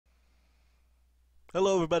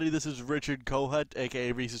Hello, everybody. This is Richard Kohut,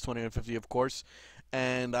 aka Reese's 2150, of course,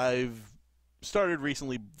 and I've started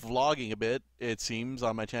recently vlogging a bit, it seems,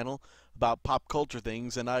 on my channel about pop culture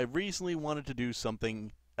things, and I recently wanted to do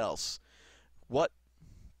something else. What?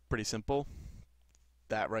 Pretty simple.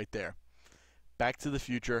 That right there. Back to the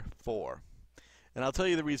Future 4. And I'll tell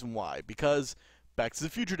you the reason why. Because Back to the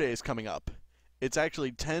Future Day is coming up. It's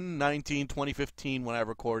actually 10/19/2015 when I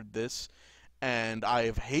record this, and I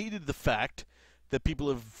have hated the fact that people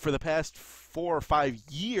have, for the past 4 or 5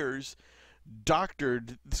 years,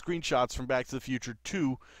 doctored screenshots from Back to the Future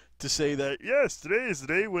 2 to say that, yes, today is the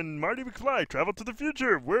day when Marty McFly traveled to the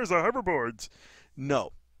future. Where's our hoverboards?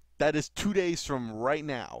 No. That is 2 days from right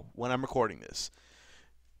now when I'm recording this.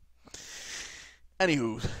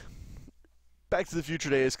 Anywho, Back to the Future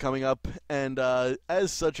Day is coming up, and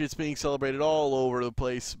as such, it's being celebrated all over the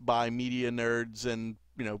place by media nerds and,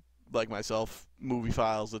 like myself, movie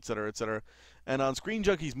files, etc., etc. And on Screen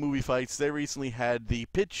Junkies Movie Fights, they recently had the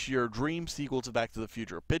Pitch Your Dream sequel to Back to the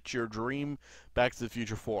Future. Pitch Your Dream Back to the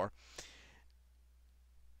Future 4.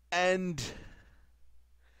 And,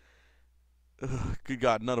 good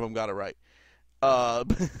God, none of them got it right. Uh,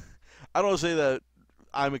 I don't want to say that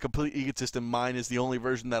I'm a complete egotist and mine is the only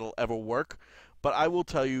version that'll ever work, but I will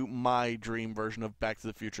tell you my dream version of Back to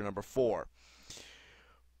the Future number 4.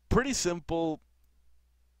 Pretty simple.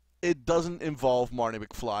 It doesn't involve Marty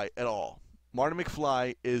McFly at all. Marty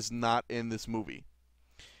McFly is not in this movie,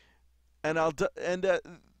 and I'll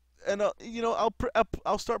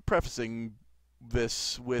start prefacing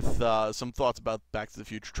this with some thoughts about Back to the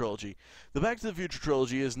Future trilogy. The Back to the Future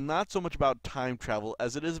trilogy is not so much about time travel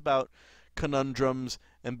as it is about conundrums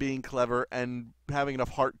and being clever and having enough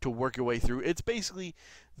heart to work your way through. It's basically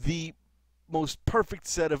the most perfect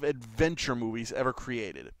set of adventure movies ever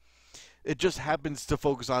created. It just happens to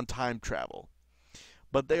focus on time travel.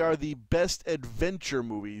 But they are the best adventure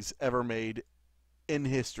movies ever made in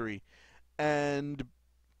history. And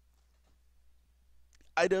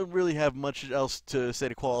I don't really have much else to say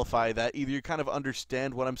to qualify that. Either you kind of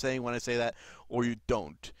understand what I'm saying when I say that, or you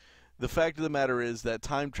don't. The fact of the matter is that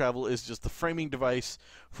time travel is just the framing device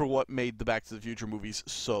for what made the Back to the Future movies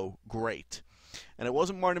so great. And it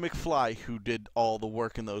wasn't Marty McFly who did all the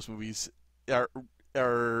work in those movies,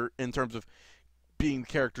 or in terms of being the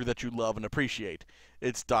character that you love and appreciate.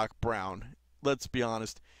 It's Doc Brown. Let's be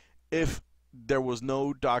honest. If there was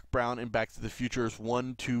no Doc Brown in Back to the Futures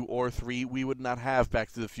 1, 2, or 3, we would not have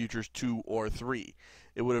Back to the Futures 2 or 3.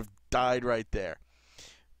 It would have died right there.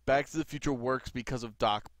 Back to the Future works because of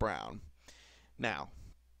Doc Brown. Now,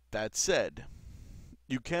 that said,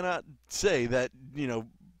 you cannot say that,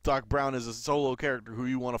 Doc Brown is a solo character who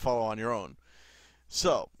you want to follow on your own.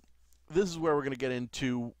 So, this is where we're going to get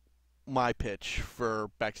into my pitch for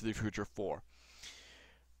Back to the Future 4.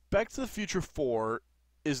 Back to the Future 4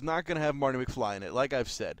 is not going to have Marty McFly in it. Like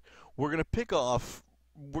I've said, we're going to pick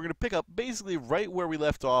up basically right where we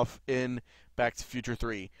left off in Back to the Future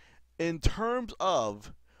 3 in terms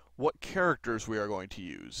of what characters we are going to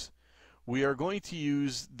use. We are going to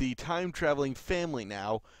use the time traveling family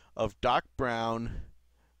now of Doc Brown,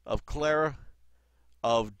 of Clara,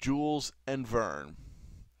 of Jules, and Vern.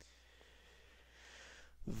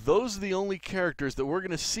 Those are the only characters that we're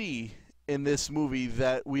going to see in this movie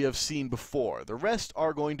that we have seen before. The rest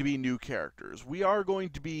are going to be new characters. We are going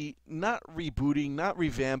to be not rebooting, not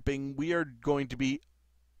revamping.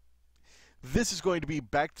 This is going to be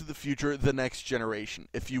Back to the Future, the next generation,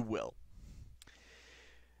 if you will.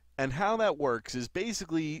 And how that works is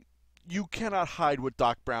basically you cannot hide what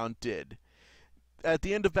Doc Brown did. At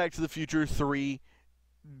the end of Back to the Future 3,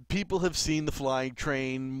 people have seen the flying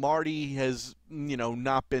train. Marty has,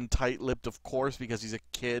 not been tight-lipped, of course, because he's a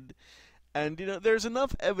kid. And, there's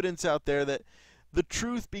enough evidence out there that the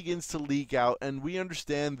truth begins to leak out, and we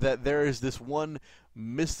understand that there is this one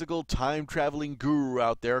mystical time-traveling guru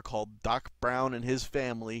out there called Doc Brown and his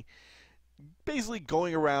family, basically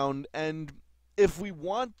going around, and if we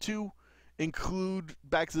want to include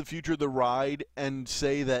Back to the Future the ride and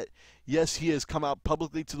say that, yes, he has come out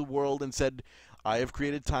publicly to the world and said, I have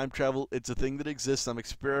created time travel. It's a thing that exists. I'm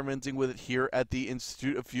experimenting with it here at the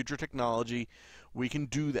Institute of Future Technology. We can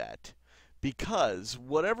do that. Because,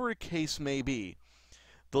 whatever a case may be,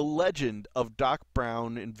 the legend of Doc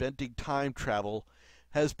Brown inventing time travel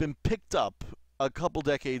has been picked up a couple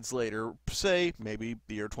decades later, say, maybe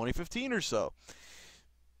the year 2015 or so.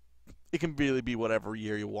 It can really be whatever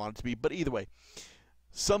year you want it to be, but either way,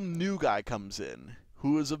 some new guy comes in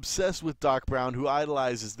who is obsessed with Doc Brown, who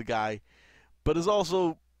idolizes the guy, but is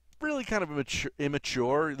also really kind of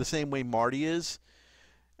immature, the same way Marty is.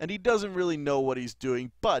 And he doesn't really know what he's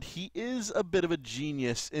doing, but he is a bit of a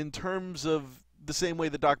genius in terms of the same way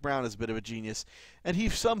that Doc Brown is a bit of a genius, and he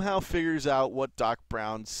somehow figures out what Doc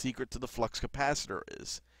Brown's secret to the flux capacitor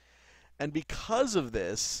is. And because of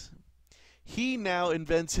this, he now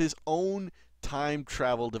invents his own time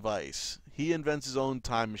travel device. He invents his own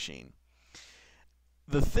time machine.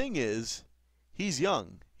 The thing is, he's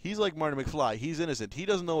young. He's like Marty McFly. He's innocent. He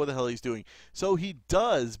doesn't know what the hell he's doing. So he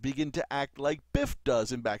does begin to act like Biff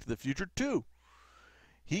does in Back to the Future 2.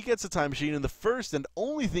 He gets a time machine, and the first and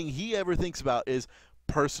only thing he ever thinks about is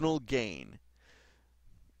personal gain.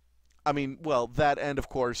 I mean, well, that and, of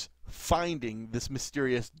course, finding this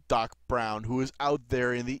mysterious Doc Brown who is out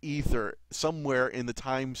there in the ether, somewhere in the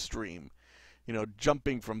time stream, you know,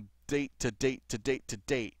 jumping from date to date to date to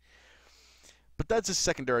date. But that's his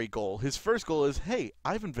secondary goal. His first goal is, hey,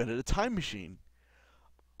 I've invented a time machine.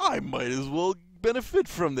 I might as well benefit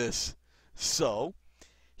from this. So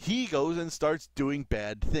he goes and starts doing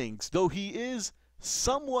bad things. Though he is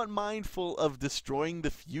somewhat mindful of destroying the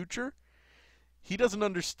future, he doesn't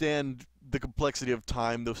understand the complexity of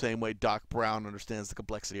time the same way Doc Brown understands the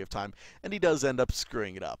complexity of time, and he does end up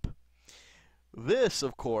screwing it up. This,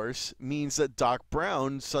 of course, means that Doc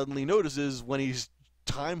Brown suddenly notices when he's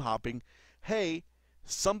time hopping, hey,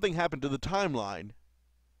 something happened to the timeline.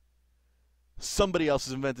 Somebody else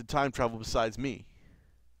has invented time travel besides me.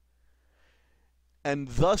 And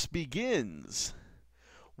thus begins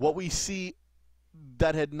what we see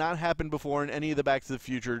that had not happened before in any of the Back to the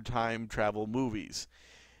Future time travel movies.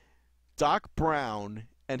 Doc Brown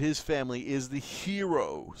and his family is the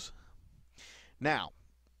heroes. Now,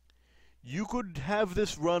 you could have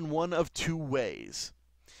this run one of two ways.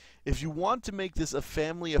 If you want to make this a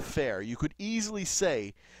family affair, you could easily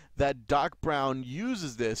say that Doc Brown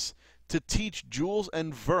uses this to teach Jules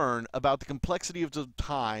and Vern about the complexity of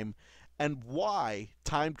time and why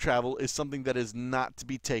time travel is something that is not to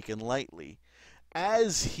be taken lightly.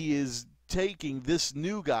 As he is taking this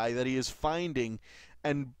new guy that he is finding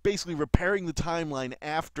and basically repairing the timeline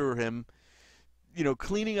after him, you know,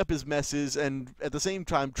 cleaning up his messes and at the same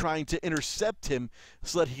time trying to intercept him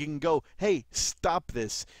so that he can go, hey, stop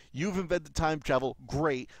this. You've invented time travel.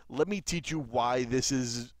 Great. Let me teach you why this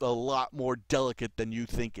is a lot more delicate than you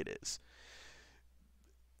think it is.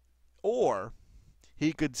 Or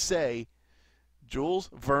he could say, Jules,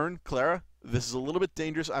 Vern, Clara, this is a little bit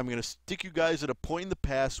dangerous. I'm going to stick you guys at a point in the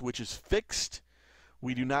past which is fixed.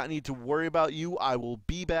 We do not need to worry about you. I will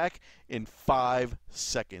be back in 5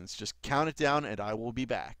 seconds. Just count it down and I will be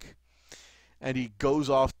back. And he goes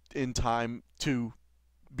off in time to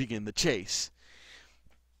begin the chase.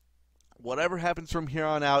 Whatever happens from here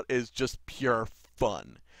on out is just pure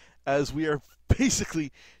fun, as we are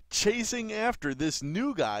basically chasing after this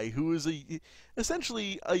new guy who is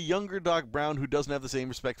essentially a younger Doc Brown who doesn't have the same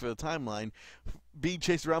respect for the timeline, being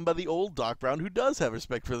chased around by the old Doc Brown who does have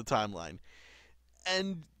respect for the timeline.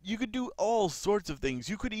 And you could do all sorts of things.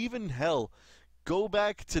 You could even, hell, go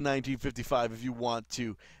back to 1955 if you want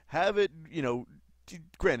to. Have it, you know,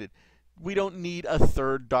 granted, we don't need a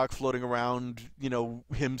third Doc floating around, you know,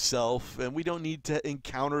 himself, and we don't need to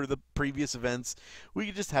encounter the previous events. We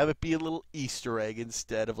could just have it be a little Easter egg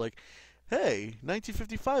instead of like, hey,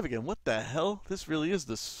 1955 again, what the hell? This really is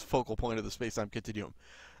the focal point of the space-time continuum.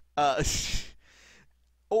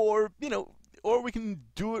 Or, you know, or we can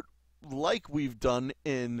do it like we've done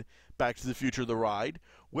in Back to the Future The Ride,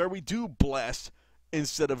 where we do blast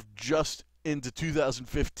instead of just into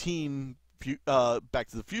 2015 Back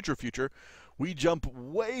to the Future, we jump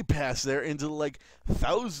way past there into like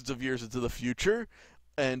thousands of years into the future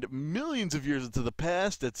and millions of years into the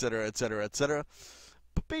past, etc., etc., etc.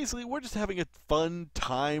 But basically, we're just having a fun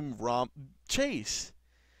time romp chase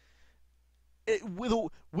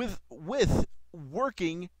with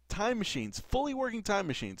working time machines, fully working time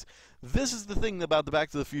machines. This is the thing about the Back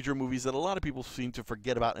to the Future movies that a lot of people seem to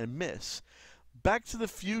forget about and miss. Back to the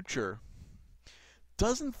Future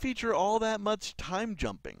doesn't feature all that much time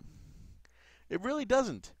jumping. It really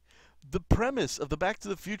doesn't. The premise of the Back to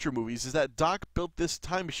the Future movies is that Doc built this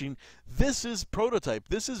time machine. This is prototype.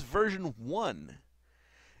 This is version 1.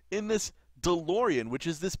 In this DeLorean, which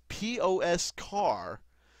is this POS car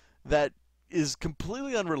that is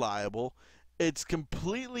completely unreliable. It's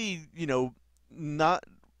completely, you know, not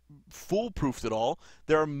foolproof at all.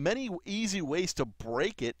 There are many easy ways to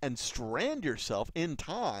break it and strand yourself in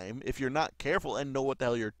time if you're not careful and know what the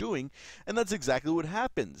hell you're doing, and that's exactly what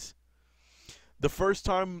happens. The first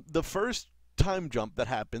time jump that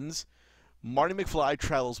happens, Marty McFly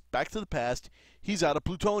travels back to the past. He's out of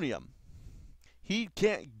plutonium. He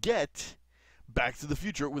can't get Back to the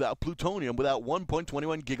Future without plutonium, without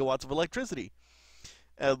 1.21 gigawatts of electricity.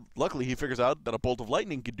 Luckily, he figures out that a bolt of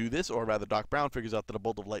lightning can do this, or rather, Doc Brown figures out that a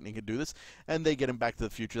bolt of lightning can do this, and they get him back to the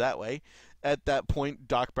future that way. At that point,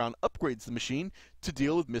 Doc Brown upgrades the machine to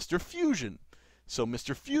deal with Mr. Fusion. So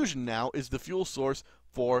Mr. Fusion now is the fuel source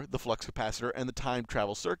for the flux capacitor and the time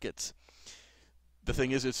travel circuits. The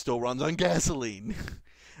thing is, it still runs on gasoline.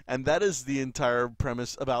 And that is the entire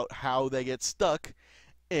premise about how they get stuck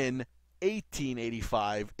in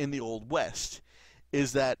 1885 in the Old West.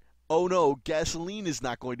 Is that, oh no, gasoline is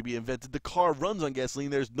not going to be invented. The car runs on gasoline.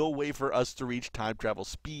 There's no way for us to reach time travel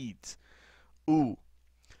speeds. Ooh.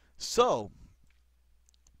 So,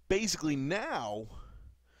 basically now,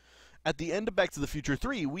 at the end of Back to the Future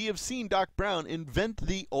 3, we have seen Doc Brown invent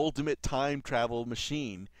the ultimate time travel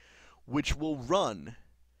machine, which will run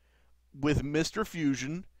with Mr.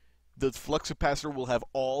 Fusion. The flux capacitor will have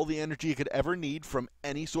all the energy it could ever need from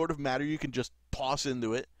any sort of matter you can just toss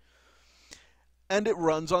into it. And it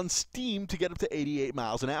runs on steam to get up to 88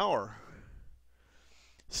 miles an hour.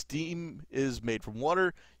 Steam is made from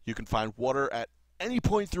water. You can find water at any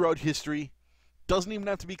point throughout history. Doesn't even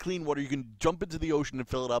have to be clean water. You can jump into the ocean and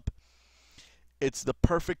fill it up. It's the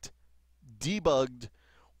perfect, debugged,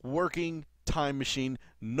 working time machine.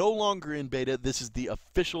 No longer in beta. This is the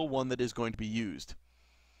official one that is going to be used.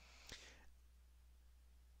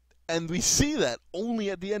 And we see that only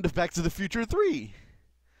at the end of Back to the Future 3.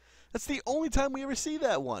 That's the only time we ever see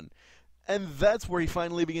that one. And that's where he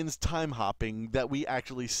finally begins time hopping that we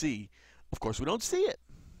actually see. Of course, we don't see it.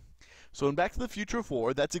 So in Back to the Future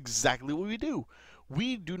 4, that's exactly what we do.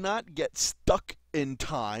 We do not get stuck in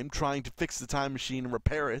time trying to fix the time machine and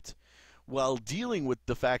repair it while dealing with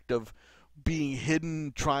the fact of being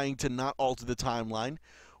hidden, trying to not alter the timeline.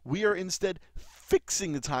 We are instead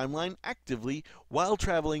fixing the timeline actively while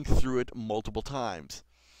traveling through it multiple times.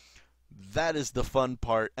 That is the fun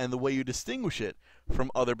part and the way you distinguish it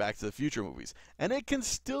from other Back to the Future movies. And it can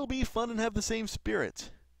still be fun and have the same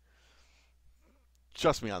spirit.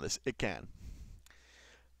 Trust me on this, it can.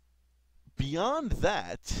 Beyond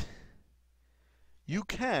that, you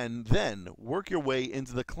can then work your way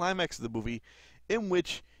into the climax of the movie in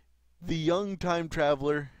which the young time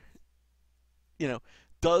traveler,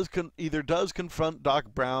 either does confront Doc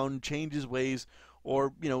Brown, change his ways,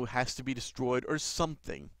 or, has to be destroyed or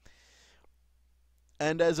something.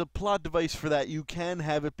 And as a plot device for that, you can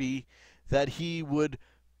have it be that he would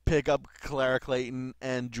pick up Clara Clayton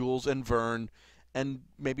and Jules and Vern and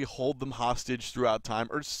maybe hold them hostage throughout time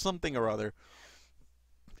or something or other.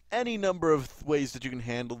 Any number of ways that you can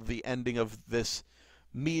handle the ending of this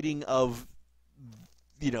meeting of,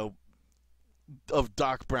 of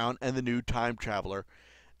Doc Brown and the new time traveler.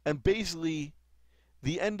 And basically,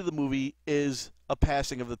 the end of the movie is a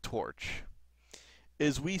passing of the torch.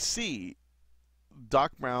 Is we see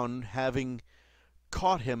Doc Brown having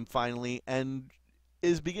caught him finally and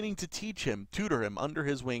is beginning to tutor him under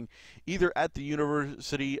his wing, either at the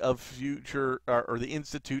University of Future or the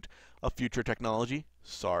Institute of Future Technology.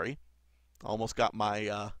 Sorry, almost got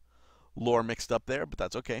my lore mixed up there, but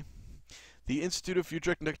that's okay. The Institute of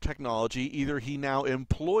Future Technology, either he now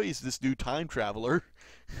employs this new time traveler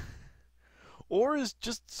or is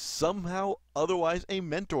just somehow otherwise a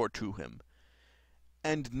mentor to him.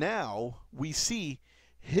 And now we see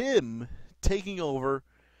him taking over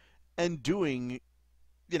and doing,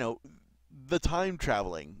 the time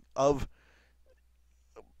traveling, of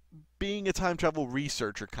being a time travel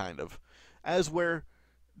researcher, kind of. As where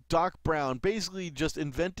Doc Brown basically just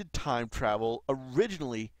invented time travel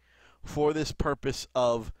originally for this purpose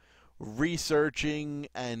of researching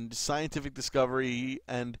and scientific discovery,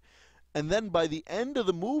 and then by the end of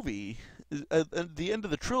the movie, at the end of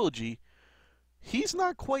the trilogy, he's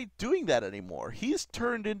not quite doing that anymore. He's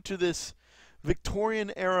turned into this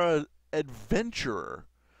Victorian-era adventurer,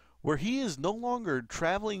 where he is no longer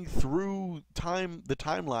traveling through the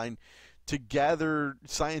timeline to gather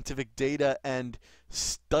scientific data and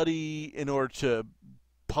study in order to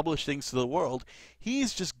publish things to the world.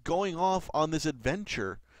 He's just going off on this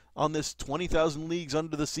adventure, on this 20,000 Leagues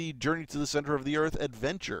Under the Sea Journey to the Center of the Earth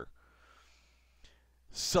adventure.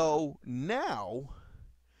 So now,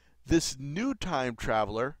 this new time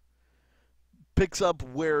traveler picks up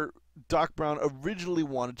where Doc Brown originally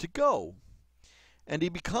wanted to go. And he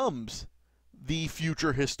becomes the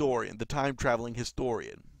future historian, the time-traveling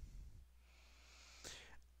historian.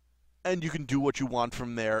 And you can do what you want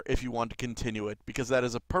from there if you want to continue it, because that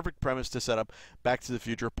is a perfect premise to set up Back to the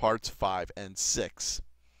Future Parts 5 and 6.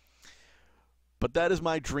 But that is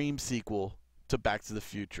my dream sequel to Back to the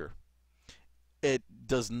Future. It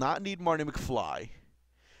does not need Marty McFly.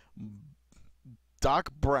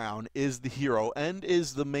 Doc Brown is the hero and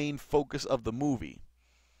is the main focus of the movie.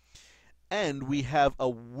 And we have a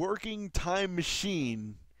working time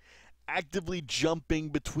machine actively jumping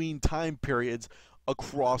between time periods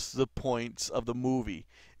across the points of the movie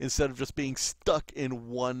instead of just being stuck in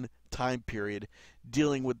one time period,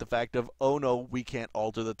 dealing with the fact of, oh no, we can't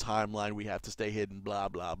alter the timeline, we have to stay hidden, blah,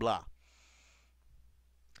 blah, blah.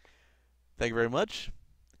 Thank you very much,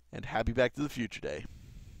 and happy Back to the Future Day.